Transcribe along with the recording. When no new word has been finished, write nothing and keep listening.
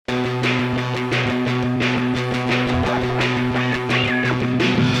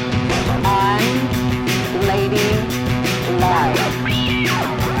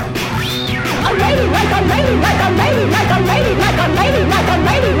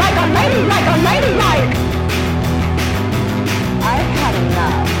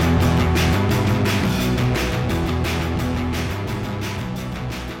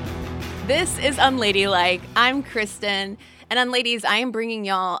is Unladylike. I'm Kristen, and Unladies, I am bringing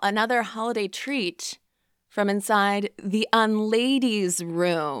y'all another holiday treat from inside the Unladies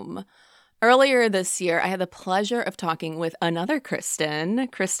room. Earlier this year, I had the pleasure of talking with another Kristen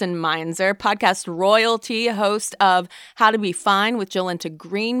Meinzer, podcast royalty, host of How to Be Fine with Jolenta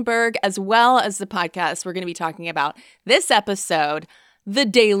Greenberg, as well as the podcast we're going to be talking about this episode, The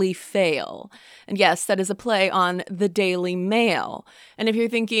Daily Fail. And yes, that is a play on the Daily Mail. And if you're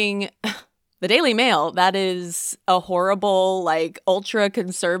thinking, the Daily Mail, that is a horrible,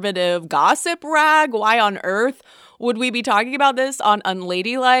 ultra-conservative gossip rag, why on earth would we be talking about this on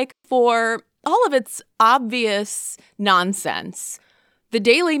Unladylike? For all of its obvious nonsense, the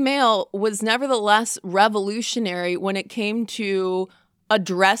Daily Mail was nevertheless revolutionary when it came to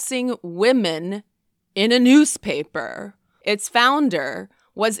addressing women in a newspaper. Its founder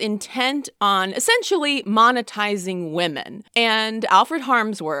was intent on essentially monetizing women. And Alfred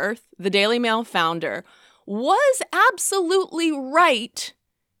Harmsworth, the Daily Mail founder, was absolutely right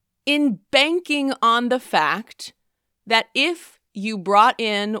in banking on the fact that if you brought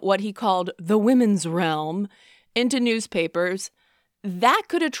in what he called the women's realm into newspapers, that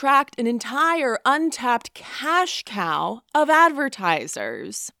could attract an entire untapped cash cow of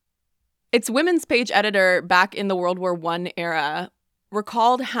advertisers. Its women's page editor back in the World War I era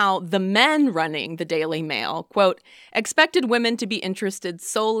recalled how the men running the Daily Mail, quote, expected women to be interested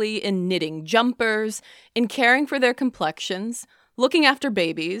solely in knitting jumpers, in caring for their complexions, looking after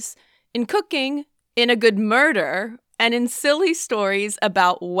babies, in cooking, in a good murder, and in silly stories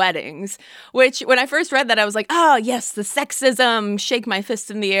about weddings, which when I first read that, I was like, oh, yes, the sexism, shake my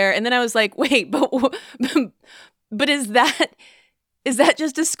fist in the air. And then I was like, wait, but is that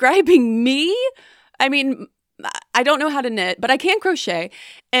just describing me? I mean, I don't know how to knit, but I can crochet.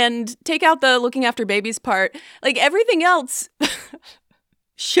 And take out the looking after babies part. Like everything else,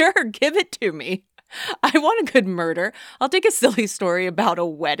 sure, give it to me. I want a good murder. I'll take a silly story about a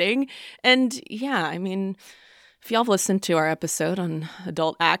wedding. And yeah, I mean, if y'all have listened to our episode on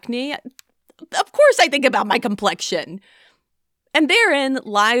adult acne, of course I think about my complexion. And therein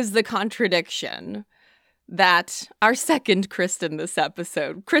lies the contradiction that our second Kristen this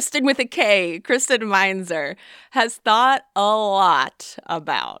episode, Kristen with a K, Kristen Meinzer, has thought a lot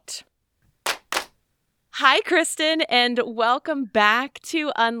about. Hi, Kristen, and welcome back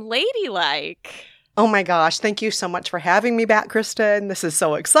to Unladylike. Oh my gosh, thank you so much for having me back, Kristen. This is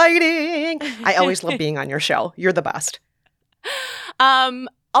so exciting. I always love being on your show. You're the best.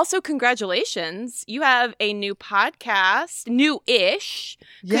 Also, congratulations. You have a new podcast, new-ish.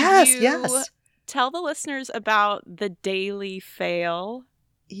 Yes. Tell the listeners about The Daily Fail.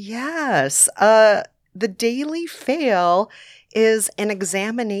 Yes. The Daily Fail is an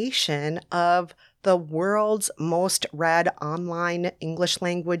examination of the world's most read online English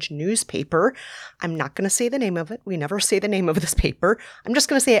language newspaper. I'm not going to say the name of it. We never say the name of this paper. I'm just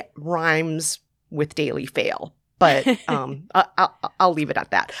going to say it rhymes with Daily Fail. But I'll leave it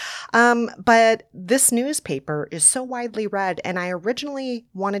at that. But this newspaper is so widely read, and I originally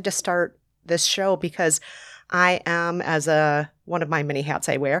wanted to start this show because I am, as one of my many hats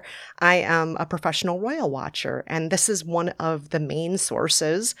I wear, I am a professional royal watcher, and this is one of the main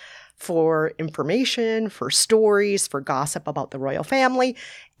sources for information, for stories, for gossip about the royal family.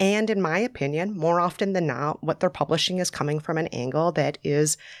 And in my opinion, more often than not, what they're publishing is coming from an angle that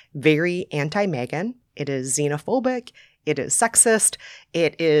is very anti-Meghan. It is xenophobic. It is sexist.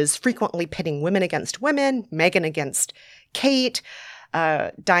 It is frequently pitting women against women, Meghan against Kate,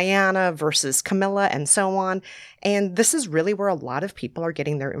 Diana versus Camilla, and so on. And this is really where a lot of people are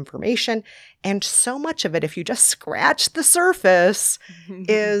getting their information. And so much of it, if you just scratch the surface,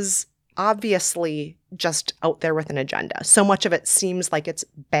 is obviously just out there with an agenda. So much of it seems like it's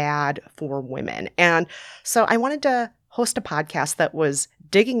bad for women. And so I wanted to host a podcast that was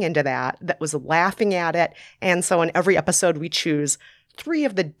digging into that was laughing at it. And so in every episode, we choose 3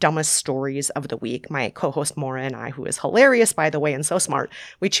 of the dumbest stories of the week. My co-host Maura and I, who is hilarious, by the way, and so smart,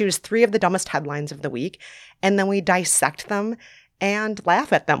 we choose 3 of the dumbest headlines of the week, and then we dissect them and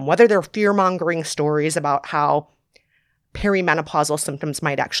laugh at them, whether they're fear-mongering stories about how perimenopausal symptoms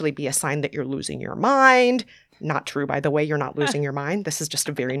might actually be a sign that you're losing your mind. Not true, by the way, you're not losing your mind. This is just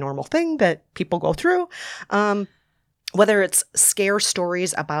a very normal thing that people go through. Whether it's scare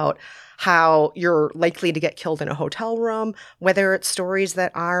stories about how you're likely to get killed in a hotel room, whether it's stories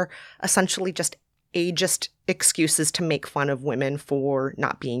that are essentially just ageist excuses to make fun of women for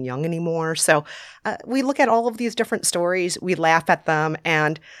not being young anymore. So we look at all of these different stories, we laugh at them,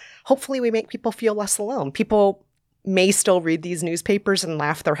 and hopefully we make people feel less alone. People may still read these newspapers and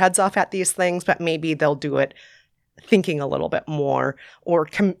laugh their heads off at these things, but maybe they'll do it thinking a little bit more or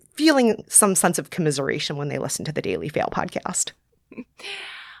feeling some sense of commiseration when they listen to the Daily Fail podcast.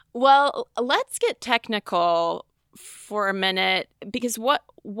 Well, let's get technical for a minute, because what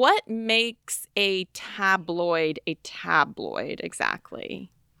makes a tabloid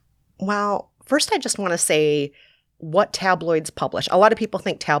exactly? Well, first I just want to say what tabloids publish. A lot of people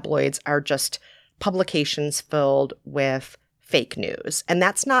think tabloids are just publications filled with fake news, and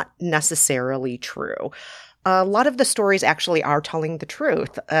that's not necessarily true. A lot of the stories actually are telling the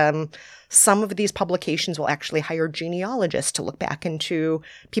truth. Some of these publications will actually hire genealogists to look back into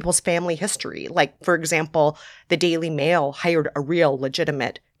people's family history. Like, for example, the Daily Mail hired a real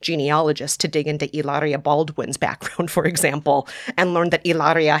legitimate genealogist to dig into Hilaria Baldwin's background, for example, and learned that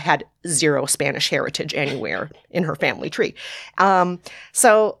Hilaria had zero Spanish heritage anywhere in her family tree.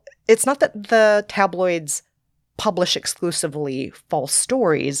 So it's not that the tabloids publish exclusively false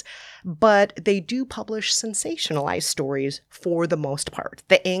stories, but they do publish sensationalized stories for the most part.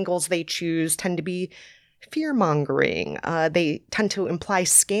 The angles they choose tend to be fear-mongering. They tend to imply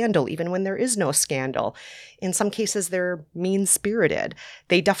scandal even when there is no scandal. In some cases, they're mean-spirited.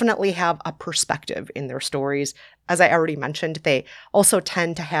 They definitely have a perspective in their stories. As I already mentioned, they also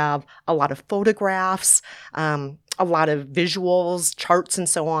tend to have a lot of photographs, a lot of visuals, charts, and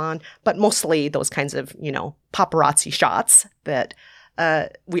so on, but mostly those kinds of, paparazzi shots that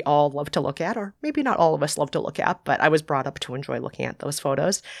we all love to look at, or maybe not all of us love to look at, but I was brought up to enjoy looking at those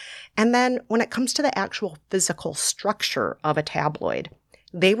photos. And then when it comes to the actual physical structure of a tabloid,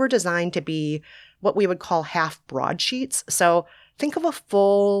 they were designed to be what we would call half broadsheets. So think of a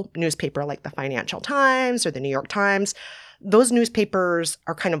full newspaper like the Financial Times or the New York Times. Those newspapers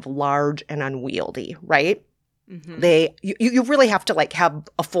are kind of large and unwieldy, right? Mm-hmm. You really have to have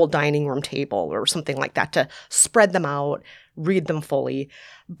a full dining room table or something like that to spread them out, read them fully.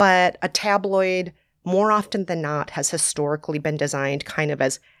 But a tabloid, more often than not, has historically been designed kind of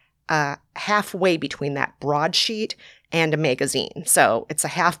as halfway between that broadsheet and a magazine. So it's a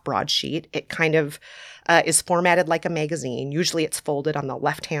half broadsheet. It kind of is formatted like a magazine. Usually it's folded on the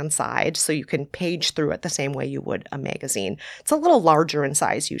left-hand side, so you can page through it the same way you would a magazine. It's a little larger in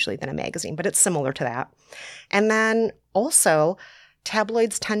size usually than a magazine, but it's similar to that. And then also,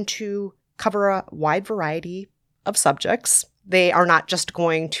 tabloids tend to cover a wide variety of subjects. They are not just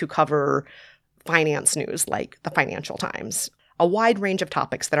going to cover finance news like the Financial Times. A wide range of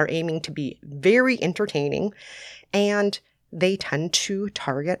topics that are aiming to be very entertaining, and they tend to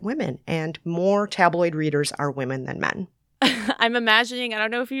target women, and more tabloid readers are women than men. I'm imagining, I don't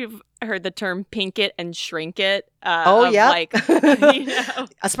know if you've heard the term pink it and shrink it. Yeah.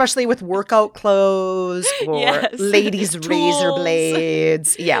 Especially with workout clothes or yes. ladies' razor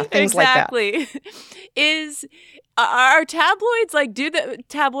blades. Yeah, things exactly. like that. Are tabloids do the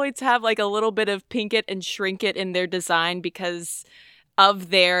tabloids have a little bit of pink it and shrink it in their design because of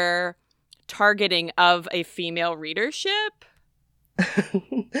their targeting of a female readership?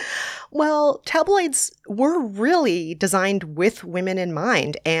 Well, tabloids were really designed with women in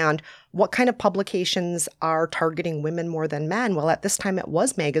mind. And what kind of publications are targeting women more than men? Well, at this time, it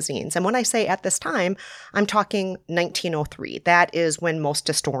was magazines. And when I say at this time, I'm talking 1903. That is when most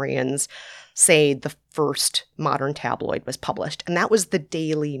historians say the first modern tabloid was published. And that was the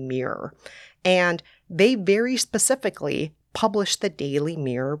Daily Mirror. And they very specifically published the Daily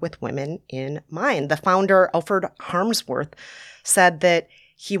Mirror with women in mind. The founder, Alfred Harmsworth, said that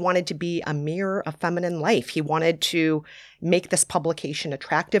he wanted to be a mirror of feminine life. He wanted to make this publication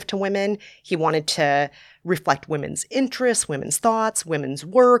attractive to women. He wanted to reflect women's interests, women's thoughts, women's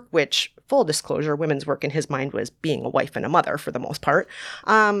work, which, full disclosure, women's work in his mind was being a wife and a mother for the most part.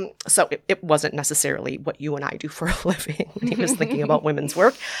 So it wasn't necessarily what you and I do for a living when he was thinking about women's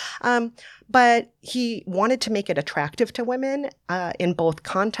work. But he wanted to make it attractive to women in both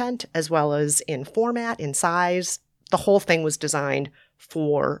content as well as in format, in size. The whole thing was designed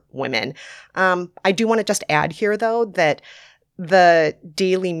for women. I do want to just add here, though, that the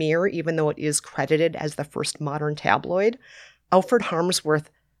Daily Mirror, even though it is credited as the first modern tabloid, Alfred Harmsworth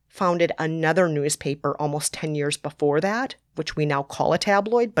founded another newspaper almost 10 years before that, which we now call a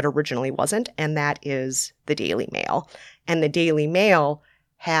tabloid, but originally wasn't, and that is the Daily Mail. And the Daily Mail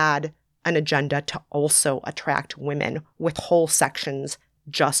had an agenda to also attract women with whole sections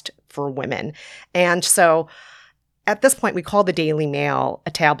just for women. And so at this point, we call the Daily Mail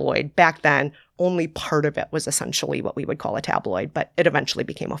a tabloid. Back then, only part of it was essentially what we would call a tabloid, but it eventually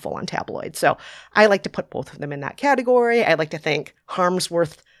became a full-on tabloid. So I like to put both of them in that category. I like to think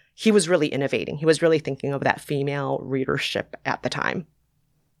Harmsworth, he was really innovating. He was really thinking of that female readership at the time.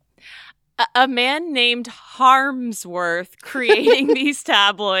 A man named Harmsworth creating these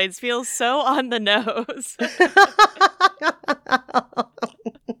tabloids feels so on the nose.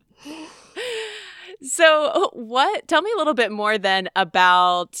 So tell me a little bit more then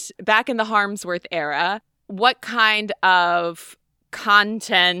about back in the Harmsworth era, what kind of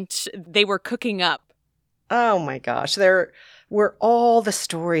content they were cooking up. Oh my gosh. There were all the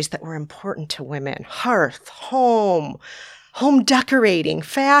stories that were important to women: hearth, home decorating,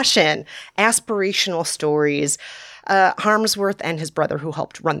 fashion, aspirational stories. Harmsworth and his brother, who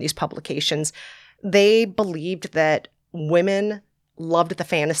helped run these publications, they believed that women loved the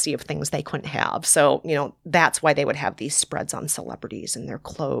fantasy of things they couldn't have. So, that's why they would have these spreads on celebrities and their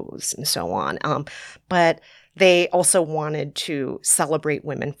clothes and so on. But they also wanted to celebrate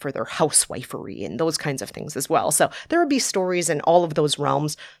women for their housewifery and those kinds of things as well. So there would be stories in all of those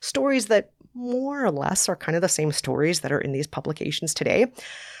realms, stories that more or less are kind of the same stories that are in these publications today.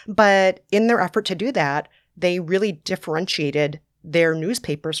 But in their effort to do that, they really differentiated their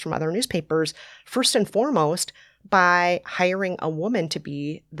newspapers from other newspapers, first and foremost, by hiring a woman to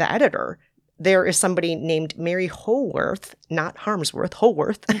be the editor. There is somebody named Mary Howarth, not Harmsworth,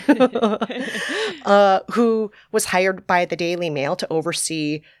 Howarth, who was hired by the Daily Mail to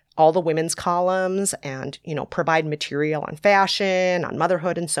oversee all the women's columns and, provide material on fashion, on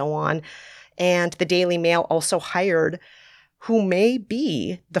motherhood, and so on. And the Daily Mail also hired who may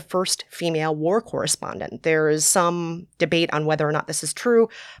be the first female war correspondent. There is some debate on whether or not this is true,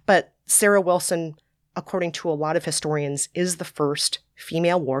 but Sarah Wilson, according to a lot of historians, is the first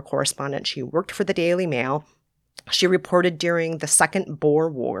female war correspondent. She worked for the Daily Mail. She reported during the Second Boer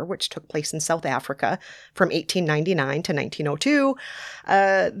War, which took place in South Africa from 1899 to 1902.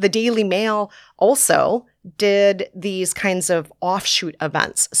 The Daily Mail also did these kinds of offshoot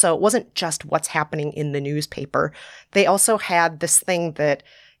events. So it wasn't just what's happening in the newspaper. They also had this thing that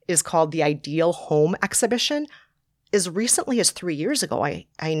is called the Ideal Home Exhibition. As recently as 3 years ago,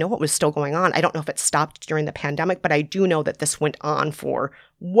 I know it was still going on. I don't know if it stopped during the pandemic, but I do know that this went on for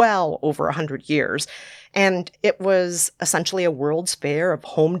well over 100 years. And it was essentially a World's Fair of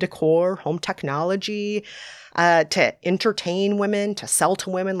home decor, home technology, to entertain women, to sell to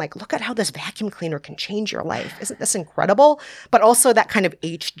women. Like, look at how this vacuum cleaner can change your life. Isn't this incredible? But also that kind of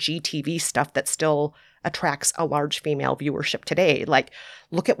HGTV stuff that still attracts a large female viewership today. Like,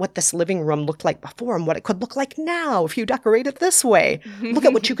 look at what this living room looked like before and what it could look like now if you decorate it this way. Look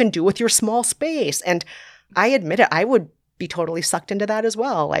at what you can do with your small space. And I admit it, I would be totally sucked into that as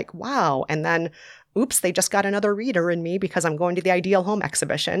well. Like, wow. And then, oops, they just got another reader in me because I'm going to the Ideal Home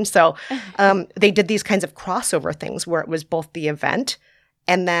Exhibition. So they did these kinds of crossover things where it was both the event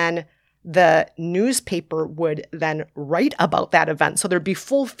and then the newspaper would then write about that event. So there'd be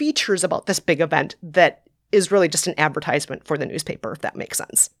full features about this big event that is really just an advertisement for the newspaper, if that makes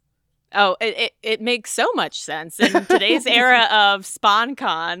sense. Oh, it makes so much sense in today's era of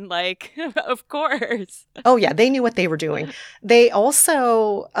SponCon, like, of course. Oh, yeah, they knew what they were doing. They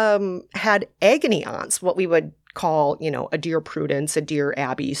also had agony aunts, what we would call, a Dear Prudence, a Dear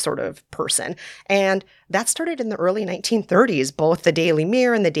Abby sort of person. And that started in the early 1930s. Both the Daily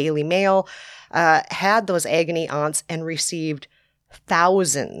Mirror and the Daily Mail had those agony aunts and received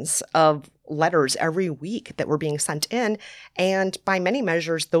thousands of letters every week that were being sent in. And by many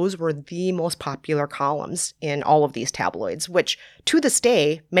measures, those were the most popular columns in all of these tabloids, which to this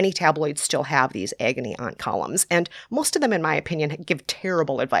day, many tabloids still have these agony aunt columns. And most of them, in my opinion, give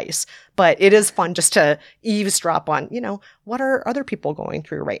terrible advice. But it is fun just to eavesdrop on, what are other people going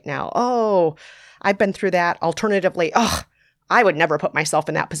through right now? Oh, I've been through that. Alternatively, I would never put myself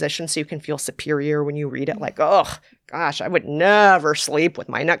in that position, so you can feel superior when you read it. Like, gosh, I would never sleep with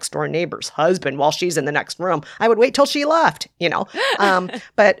my next door neighbor's husband while she's in the next room. I would wait till she left,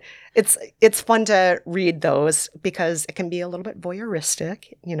 But it's fun to read those because it can be a little bit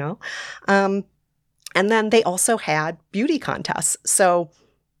voyeuristic, And then they also had beauty contests. So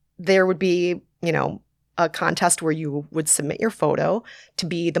there would be, a contest where you would submit your photo to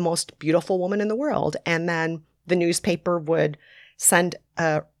be the most beautiful woman in the world. And then the newspaper would send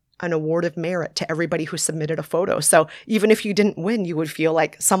an award of merit to everybody who submitted a photo. So even if you didn't win, you would feel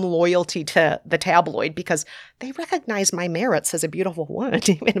like some loyalty to the tabloid because they recognize my merits as a beautiful woman,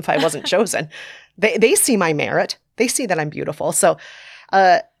 even if I wasn't chosen. They see my merit. They see that I'm beautiful. So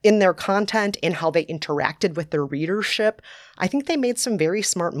in their content, in how they interacted with their readership, I think they made some very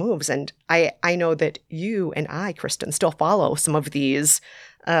smart moves. And I know that you and I, Kristen, still follow some of these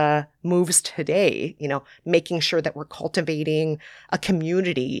moves today, making sure that we're cultivating a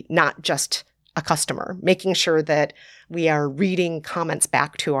community, not just a customer, making sure that we are reading comments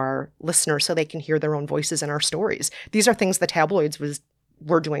back to our listeners so they can hear their own voices in our stories. These are things the tabloids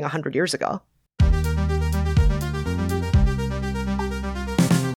were doing 100 years ago.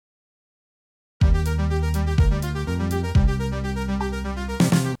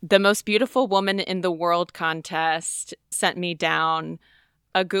 The Most Beautiful Woman in the World contest sent me down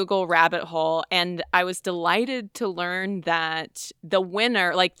a Google rabbit hole, and I was delighted to learn that the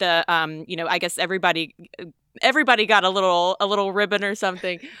winner, like I guess everybody got a little ribbon or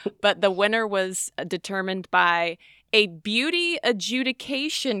something, but the winner was determined by a beauty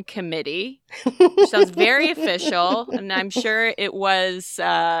adjudication committee, which sounds very official, and I'm sure it was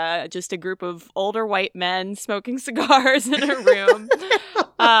just a group of older white men smoking cigars in a room.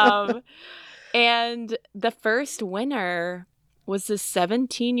 And the first winner was this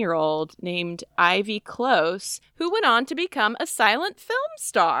 17-year-old named Ivy Close, who went on to become a silent film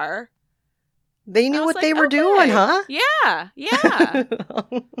star. They knew what they were doing, huh? Yeah.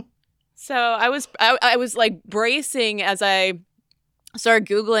 So I was like bracing as I started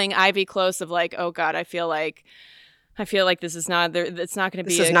Googling Ivy Close of like, oh God, I feel like this is not there. It's not going to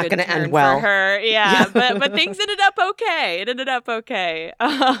be. This is not going to end well for her. Yeah, but things ended up okay.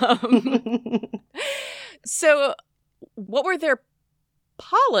 So, what were their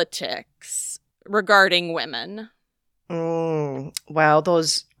politics regarding women? Well,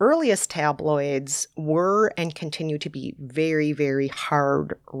 those earliest tabloids were and continue to be very, very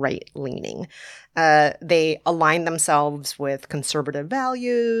hard right-leaning. They aligned themselves with conservative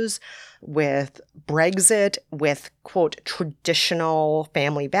values, with Brexit, with, quote, traditional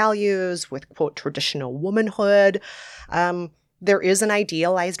family values, with, quote, traditional womanhood. There is an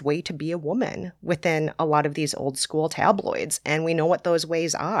idealized way to be a woman within a lot of these old school tabloids, and we know what those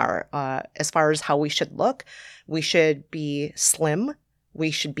ways are. As far as how we should look, we should be slim, we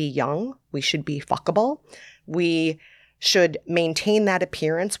should be young, we should be fuckable, we should maintain that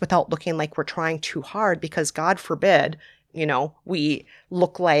appearance without looking like we're trying too hard, because God forbid, we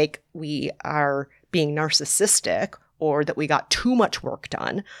look like we are being narcissistic or that we got too much work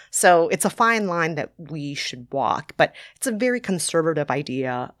done. So it's a fine line that we should walk, but it's a very conservative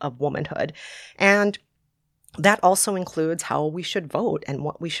idea of womanhood. And that also includes how we should vote and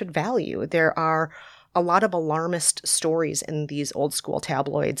what we should value. There are a lot of alarmist stories in these old school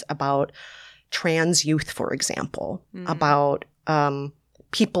tabloids about trans youth, for example, about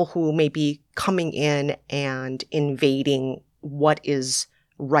people who may be coming in and invading what is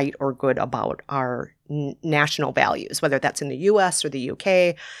right or good about our national values, whether that's in the US or the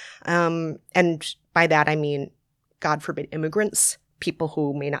UK. And by that, I mean, God forbid, immigrants, people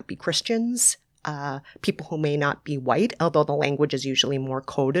who may not be Christians, people who may not be white, although the language is usually more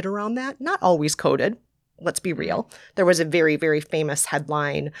coded around that. Not always coded. Let's be real. There was a very, very famous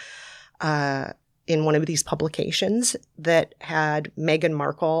headline in one of these publications that had Meghan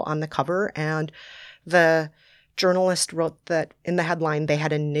Markle on the cover, and the journalist wrote that in the headline they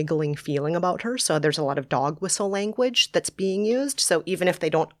had a niggling feeling about her. So there's a lot of dog whistle language that's being used. So even if they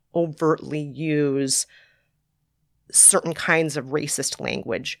don't overtly use certain kinds of racist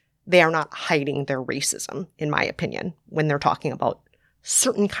language, they are not hiding their racism, in my opinion, when they're talking about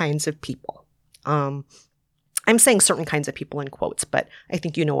certain kinds of people. I'm saying certain kinds of people in quotes, but I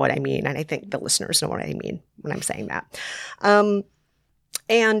think you know what I mean, and I think the listeners know what I mean when I'm saying that.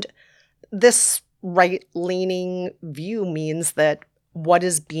 And this right-leaning view means that what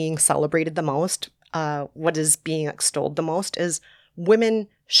is being celebrated the most, what is being extolled the most, is women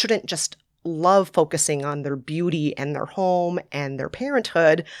shouldn't just love focusing on their beauty and their home and their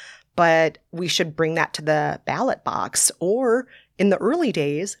parenthood, but we should bring that to the ballot box. Or in the early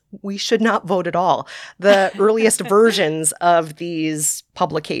days, we should not vote at all. The earliest versions of these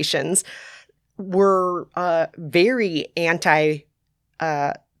publications were very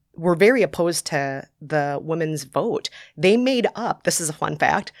opposed to the women's vote. They made up, this is a fun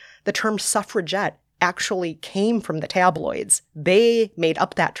fact, the term suffragette actually came from the tabloids. They made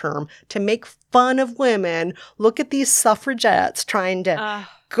up that term to make fun of women. Look at these suffragettes trying to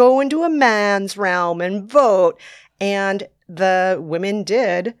go into a man's realm and vote. And the women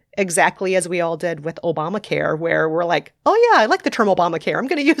did exactly as we all did with Obamacare, where we're like, oh yeah, I like the term Obamacare. I'm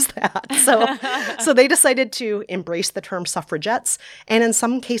going to use that. So they decided to embrace the term suffragettes, and in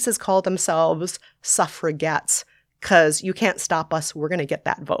some cases call themselves suffragettes, because you can't stop us. We're going to get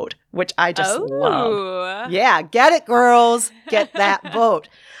that vote, which I just love. Yeah, get it, girls. Get that vote.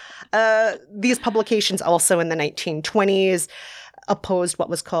 These publications also in the 1920s opposed what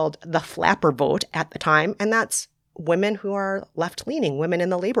was called the flapper vote at the time, and that's women who are left-leaning, women in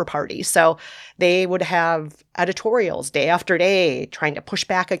the Labor Party. So they would have editorials day after day trying to push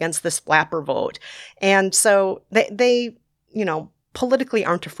back against this flapper vote. And so they politically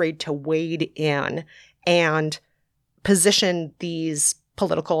aren't afraid to wade in and position these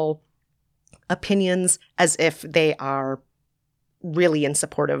political opinions as if they are really in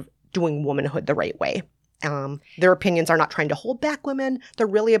support of doing womanhood the right way. Their opinions are not trying to hold back women. They're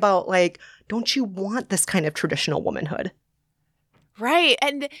really about like, don't you want this kind of traditional womanhood? Right.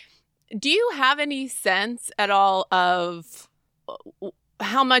 And do you have any sense at all of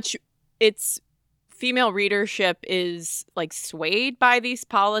how much its female readership is like swayed by these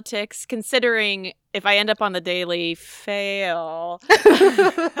politics, considering if I end up on the Daily Fail,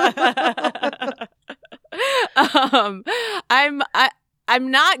 I'm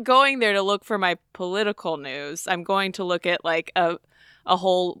not going there to look for my political news. I'm going to look at like a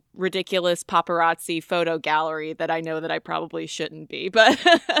whole ridiculous paparazzi photo gallery that I know that I probably shouldn't be. But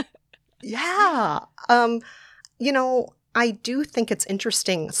yeah. I do think it's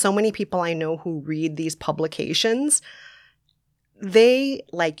interesting. So many people I know who read these publications, they,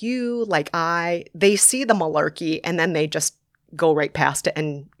 like you, like they see the malarkey and then they just go right past it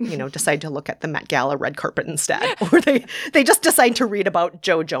and, decide to look at the Met Gala red carpet instead. Or they just decide to read about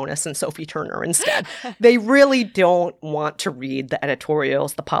Joe Jonas and Sophie Turner instead. They really don't want to read the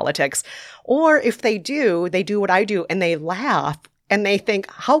editorials, the politics. Or if they do what I do and they laugh and they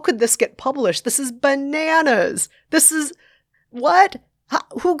think, how could this get published? This is bananas. This is what?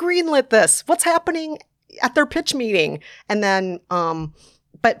 Who greenlit this? What's happening at their pitch meeting? And then,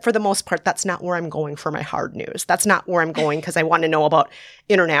 but for the most part, that's not where I'm going for my hard news. That's not where I'm going because I want to know about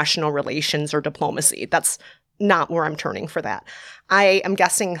international relations or diplomacy. That's not where I'm turning for that. I am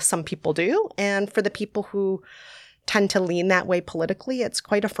guessing some people do. And for the people who tend to lean that way politically, it's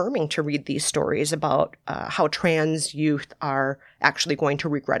quite affirming to read these stories about how trans youth are actually going to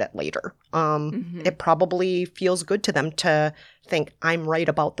regret it later. It probably feels good to them to think, I'm right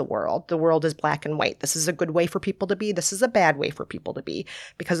about the world. The world is black and white. This is a good way for people to be. This is a bad way for people to be.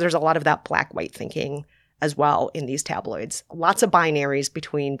 Because there's a lot of that black-white thinking as well in these tabloids. Lots of binaries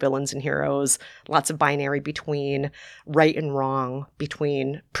between villains and heroes. Lots of binary between right and wrong,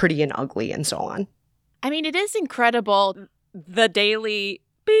 between pretty and ugly, and so on. I mean, it is incredible. The Daily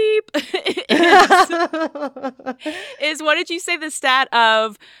Beep is what did you say the stat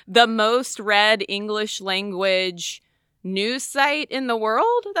of the most read English language news site in the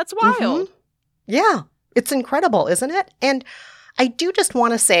world? That's wild. Yeah, it's incredible, isn't it? And I do just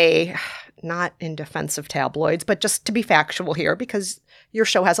want to say, not in defense of tabloids, but just to be factual here, because your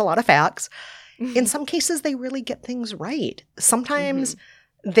show has a lot of facts. In some cases, they really get things right. Sometimes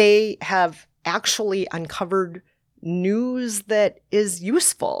they have actually uncovered news that is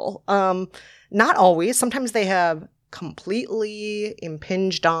useful. Not always. Sometimes they have completely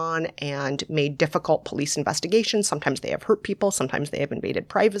impinged on and made difficult police investigations. Sometimes they have hurt people. Sometimes they have invaded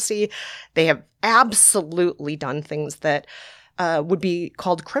privacy. They have absolutely done things that would be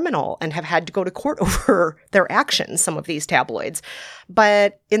called criminal and have had to go to court over their actions, some of these tabloids.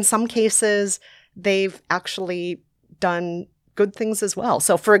 But in some cases, they've actually done good things as well.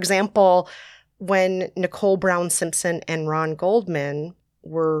 So, for example, when Nicole Brown Simpson and Ron Goldman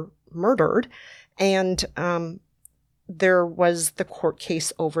were murdered, and there was the court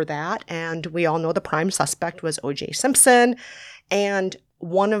case over that, and we all know the prime suspect was O.J. Simpson. And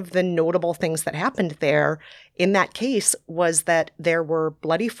one of the notable things that happened there in that case was that there were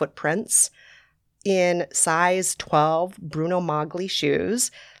bloody footprints in size 12 Bruno Magli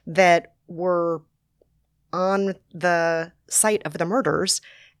shoes that were on the site of the murders,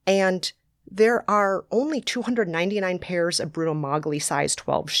 and there are only 299 pairs of Bruno Magli size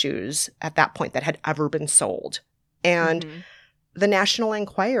 12 shoes at that point that had ever been sold. And the National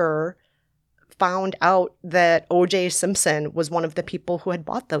Enquirer found out that O.J. Simpson was one of the people who had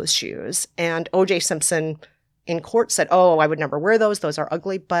bought those shoes. And O.J. Simpson in court said, oh, I would never wear those. Those are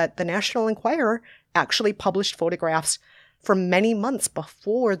ugly. But the National Enquirer actually published photographs for many months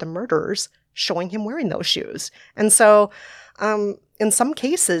before the murders showing him wearing those shoes. And so in some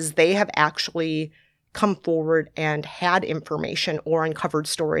cases, they have actually come forward and had information or uncovered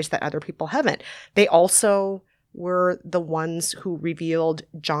stories that other people haven't. They also were the ones who revealed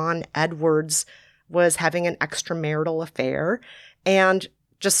John Edwards was having an extramarital affair. And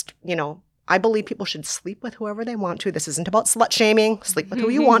just, I believe people should sleep with whoever they want to. This isn't about slut shaming. Sleep with who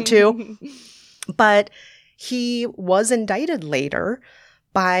you want to. But he was indicted later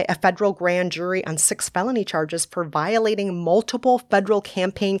by a federal grand jury on 6 felony charges for violating multiple federal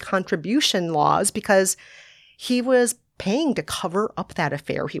campaign contribution laws because he was paying to cover up that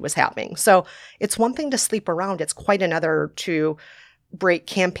affair he was having. So it's one thing to sleep around. It's quite another to break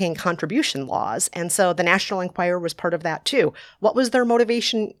campaign contribution laws. And so the National Enquirer was part of that too. What was their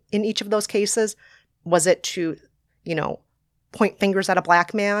motivation in each of those cases? Was it to, point fingers at a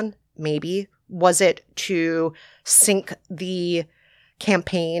black man? Maybe. Was it to sink the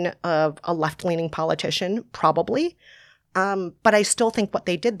campaign of a left-leaning politician, probably. But I still think what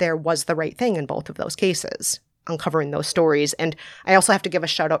they did there was the right thing in both of those cases, uncovering those stories. And I also have to give a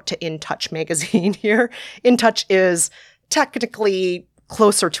shout out to In Touch magazine here. In Touch is technically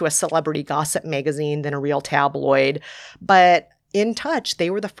closer to a celebrity gossip magazine than a real tabloid. But In Touch, they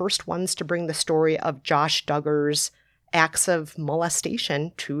were the first ones to bring the story of Josh Duggar's acts of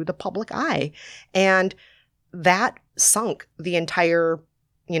molestation to the public eye. And that sunk the entire,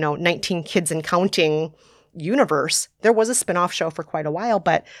 19 Kids and Counting universe. There was a spinoff show for quite a while,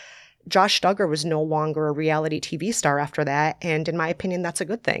 but Josh Duggar was no longer a reality TV star after that. And in my opinion, that's a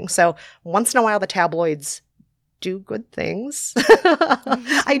good thing. So once in a while, the tabloids do good things.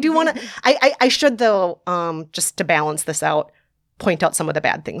 I do want to, I should though, just to balance this out, point out some of the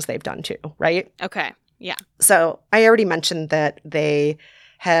bad things they've done too, right? Okay. Yeah. So I already mentioned that they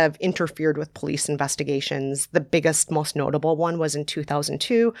have interfered with police investigations. The biggest, most notable one was in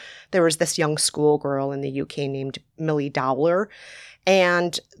 2002. There was this young schoolgirl in the UK named Millie Dowler,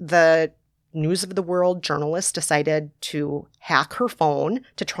 and the News of the World journalist decided to hack her phone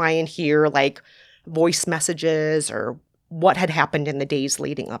to try and hear voice messages or what had happened in the days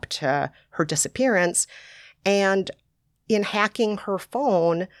leading up to her disappearance. And in hacking her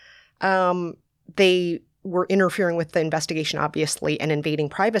phone, they were interfering with the investigation, obviously, and invading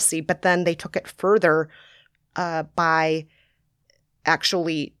privacy, but then they took it further by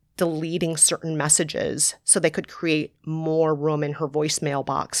actually deleting certain messages so they could create more room in her voicemail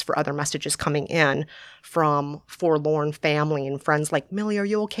box for other messages coming in from forlorn family and friends like, Millie, are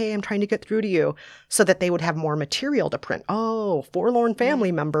you okay? I'm trying to get through to you, so that they would have more material to print. Oh, forlorn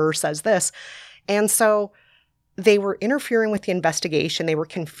family member says this. And so they were interfering with the investigation. They were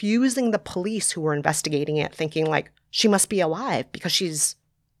confusing the police who were investigating it, thinking she must be alive because she's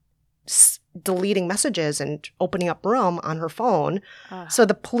deleting messages and opening up room on her phone. So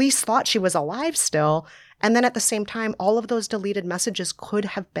the police thought she was alive still. And then at the same time, all of those deleted messages could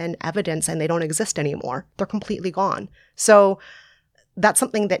have been evidence and they don't exist anymore. They're completely gone. So that's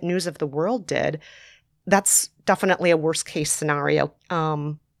something that News of the World did. That's definitely a worst case scenario.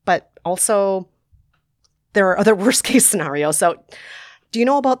 But also there are other worst case scenarios. So do you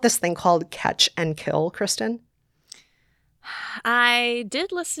know about this thing called Catch and Kill, Kristen? I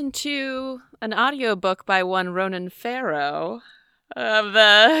did listen to an audiobook by one Ronan Farrow of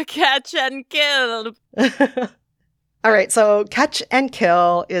the Catch and Kill. All right, so Catch and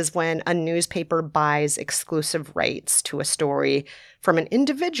Kill is when a newspaper buys exclusive rights to a story from an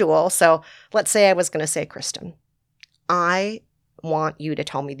individual. So let's say I was going to say, Kristen, I want you to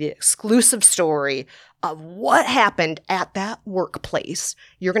tell me the exclusive story of what happened at that workplace.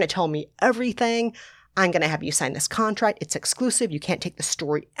 You're going to tell me everything. I'm going to have you sign this contract. It's exclusive. You can't take the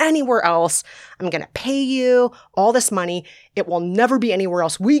story anywhere else. I'm going to pay you all this money. It will never be anywhere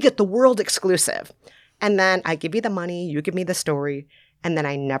else. We get the world exclusive. And then I give you the money, you give me the story, and then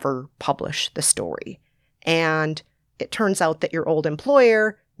I never publish the story. And it turns out that your old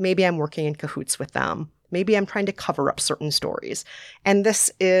employer, maybe I'm working in cahoots with them. Maybe I'm trying to cover up certain stories. And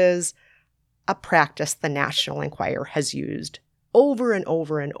this is a practice the National Enquirer has used over and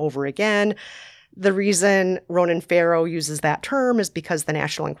over and over again. The reason Ronan Farrow uses that term is because the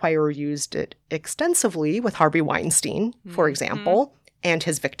National Enquirer used it extensively with Harvey Weinstein, for example, and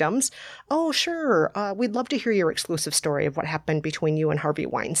his victims. Oh, sure, we'd love to hear your exclusive story of what happened between you and Harvey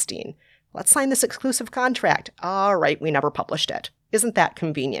Weinstein. Let's sign this exclusive contract. All right, we never published it. Isn't that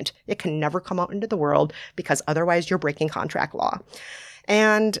convenient? It can never come out into the world because otherwise you're breaking contract law.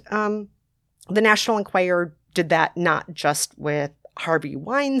 And the National Enquirer did that not just with Harvey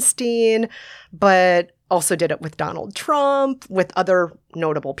Weinstein, but also did it with Donald Trump, with other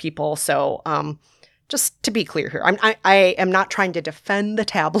notable people. So just to be clear here, I am not trying to defend the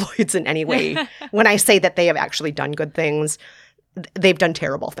tabloids in any way when I say that they have actually done good things. They've done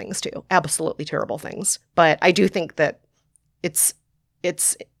terrible things too, absolutely terrible things. But I do think that it's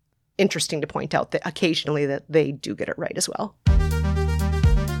interesting to point out that occasionally that they do get it right as well.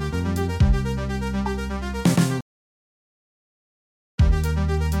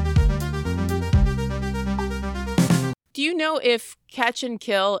 Do you know if Catch and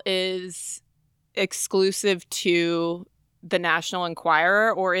Kill is exclusive to the National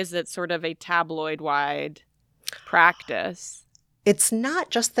Enquirer, or is it sort of a tabloid-wide practice? It's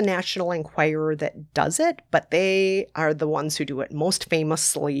not just the National Enquirer that does it, but they are the ones who do it most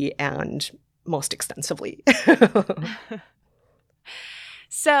famously and most extensively.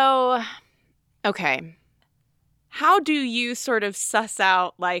 So, okay. How do you sort of suss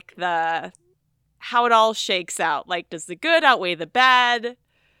out how it all shakes out? Does the good outweigh the bad?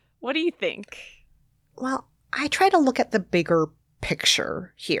 What do you think? Well, I try to look at the bigger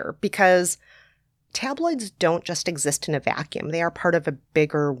picture here because tabloids don't just exist in a vacuum. They are part of a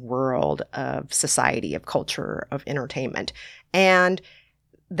bigger world of society, of culture, of entertainment. And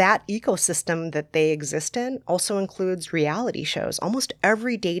that ecosystem that they exist in also includes reality shows. Almost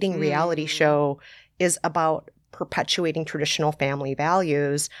every dating reality show is about perpetuating traditional family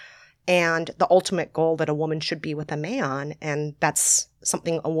values and the ultimate goal that a woman should be with a man. And that's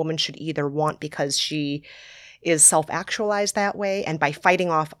something a woman should either want because she is self-actualized that way, and by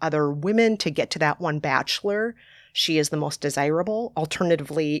fighting off other women to get to that one bachelor, she is the most desirable.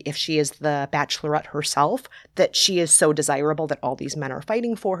 Alternatively, if she is the bachelorette herself, that she is so desirable that all these men are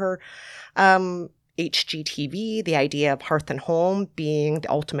fighting for her. HGTV, the idea of hearth and home being the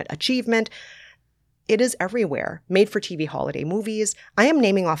ultimate achievement. It is everywhere. Made-for-TV holiday movies. I am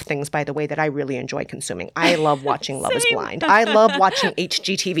naming off things, by the way, that I really enjoy consuming. I love watching Love is Blind. I love watching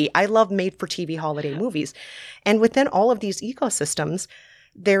HGTV. I love made-for-TV holiday movies. And within all of these ecosystems,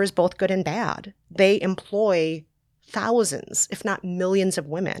 there is both good and bad. They employ thousands, if not millions of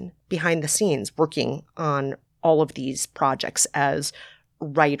women behind the scenes working on all of these projects as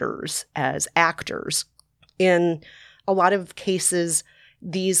writers, as actors. In a lot of cases,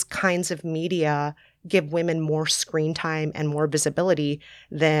 these kinds of media give women more screen time and more visibility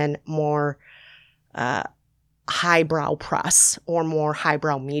than more highbrow press or more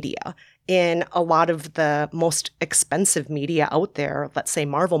highbrow media. In a lot of the most expensive media out there, let's say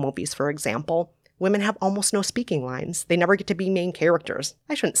Marvel movies, for example, women have almost no speaking lines. They never get to be main characters.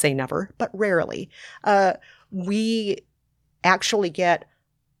 I shouldn't say never, but rarely. We actually get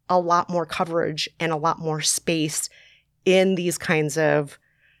a lot more coverage and a lot more space in these kinds of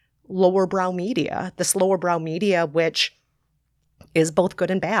lower brow media, this lower brow media, which is both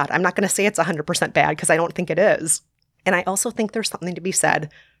good and bad. I'm not going to say it's 100% bad because I don't think it is. And I also think there's something to be said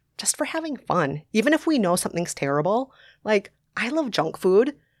just for having fun. Even if we know something's terrible, like I love junk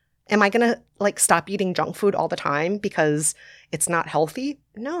food. Am I going to stop eating junk food all the time because it's not healthy?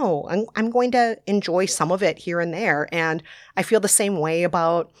 No, I'm going to enjoy some of it here and there. And I feel the same way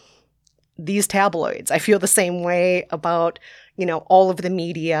about these tabloids. I feel the same way about, all of the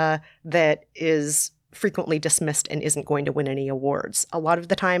media that is frequently dismissed and isn't going to win any awards. A lot of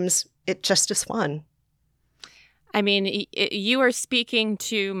the times, it just is fun. I mean, you are speaking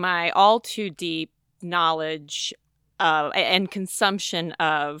to my all too deep knowledge and consumption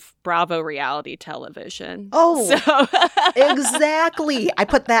of Bravo reality television. Oh, exactly. I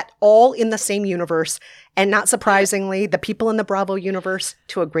put that all in the same universe. And not surprisingly, the people in the Bravo universe,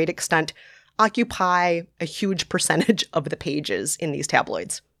 to a great extent, occupy a huge percentage of the pages in these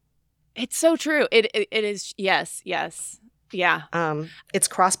tabloids. It's so true. It is. Yes. Yeah. It's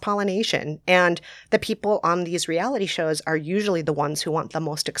cross-pollination. And the people on these reality shows are usually the ones who want the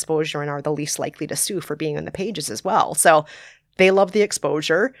most exposure and are the least likely to sue for being in the pages as well. So they love the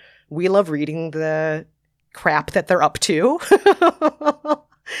exposure. We love reading the crap that they're up to.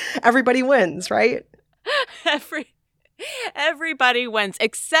 Everybody wins, right? Everybody wins,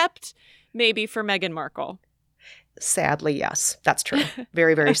 except maybe for Meghan Markle. Sadly, yes. That's true.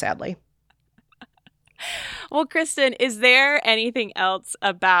 Very, very sadly. Well, Kristen, is there anything else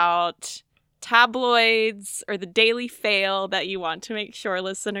about tabloids or the Daily Fail that you want to make sure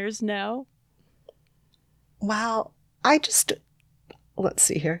listeners know? Well, let's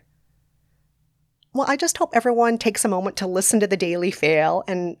see here. Well, I just hope everyone takes a moment to listen to the Daily Fail,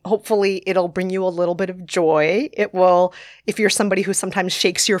 and hopefully it'll bring you a little bit of joy. It will, if you're somebody who sometimes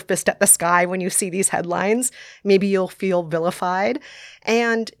shakes your fist at the sky when you see these headlines, maybe you'll feel vilified.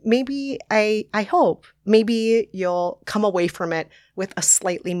 And maybe, I hope, maybe you'll come away from it with a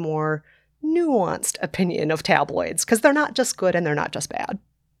slightly more nuanced opinion of tabloids, because they're not just good and they're not just bad.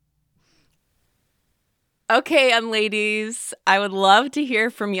 Okay, ladies, I would love to hear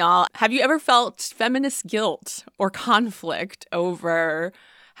from y'all. Have you ever felt feminist guilt or conflict over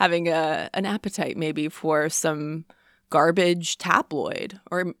having an appetite maybe for some garbage tabloid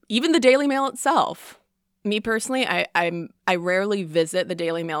or even the Daily Mail itself? Me personally, I rarely visit the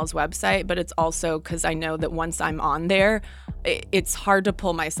Daily Mail's website, but it's also because I know that once I'm on there, it's hard to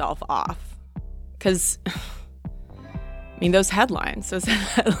pull myself off. Because, those headlines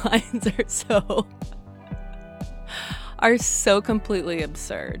are so completely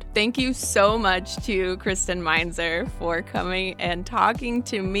absurd. Thank you so much to Kristen Meinzer for coming and talking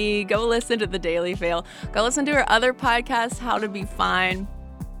to me. Go listen to the Daily Fail. Go listen to her other podcast, How to Be Fine.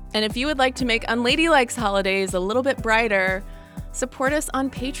 And if you would like to make Unladylike's holidays a little bit brighter, support us on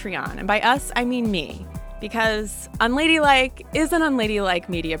Patreon. And by us, I mean me. Because Unladylike is an Unladylike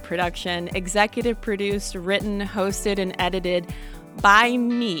media production, executive produced, written, hosted, and edited by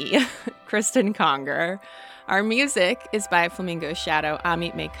me, Kristen Conger. Our music is by Flamingo Shadow,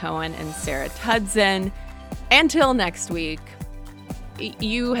 Amit May Cohen, and Sarah Tudson. Until next week.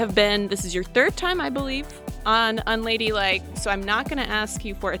 You have been, this is your third time, I believe, on Unladylike, so I'm not going to ask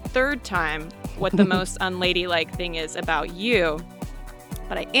you for a third time what the most unladylike thing is about you,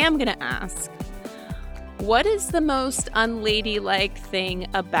 but I am going to ask, what is the most unladylike thing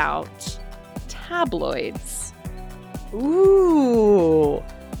about tabloids? Ooh,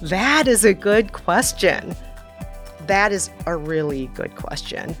 that is a good question. That is a really good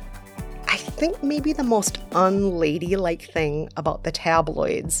question. I think maybe the most unladylike thing about the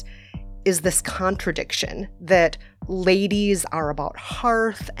tabloids is this contradiction that ladies are about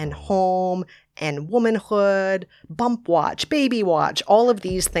hearth and home and womanhood, bump watch, baby watch. All of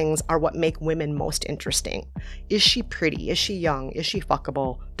these things are what make women most interesting. Is she pretty? Is she young? Is she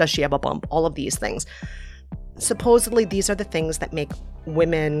fuckable? Does she have a bump? All of these things. Supposedly, these are the things that make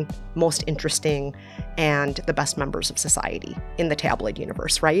women most interesting and the best members of society in the tabloid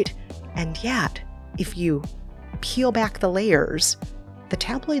universe, right? And yet, if you peel back the layers, the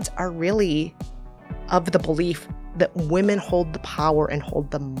tabloids are really of the belief that women hold the power and hold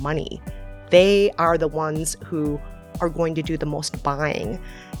the money. They are the ones who are going to do the most buying.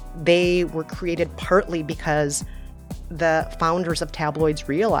 They were created partly because the founders of tabloids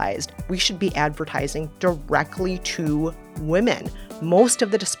realized we should be advertising directly to women. Most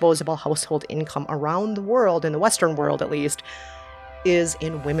of the disposable household income around the world, in the Western world at least, is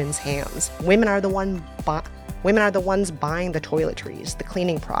in women's hands. Women are the ones buying the toiletries, the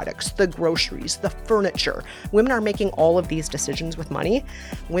cleaning products, the groceries, the furniture. Women are making all of these decisions with money.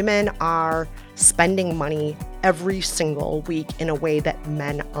 Women are spending money every single week in a way that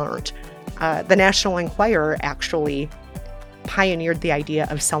men aren't. The National Enquirer actually pioneered the idea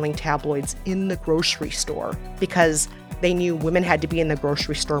of selling tabloids in the grocery store because they knew women had to be in the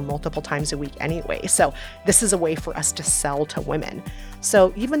grocery store multiple times a week anyway. So this is a way for us to sell to women.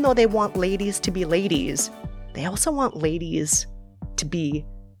 So even though they want ladies to be ladies, they also want ladies to be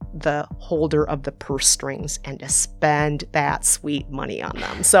the holder of the purse strings and to spend that sweet money on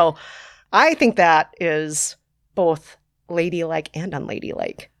them. So I think that is both ladylike and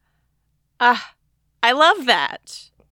unladylike. I love that.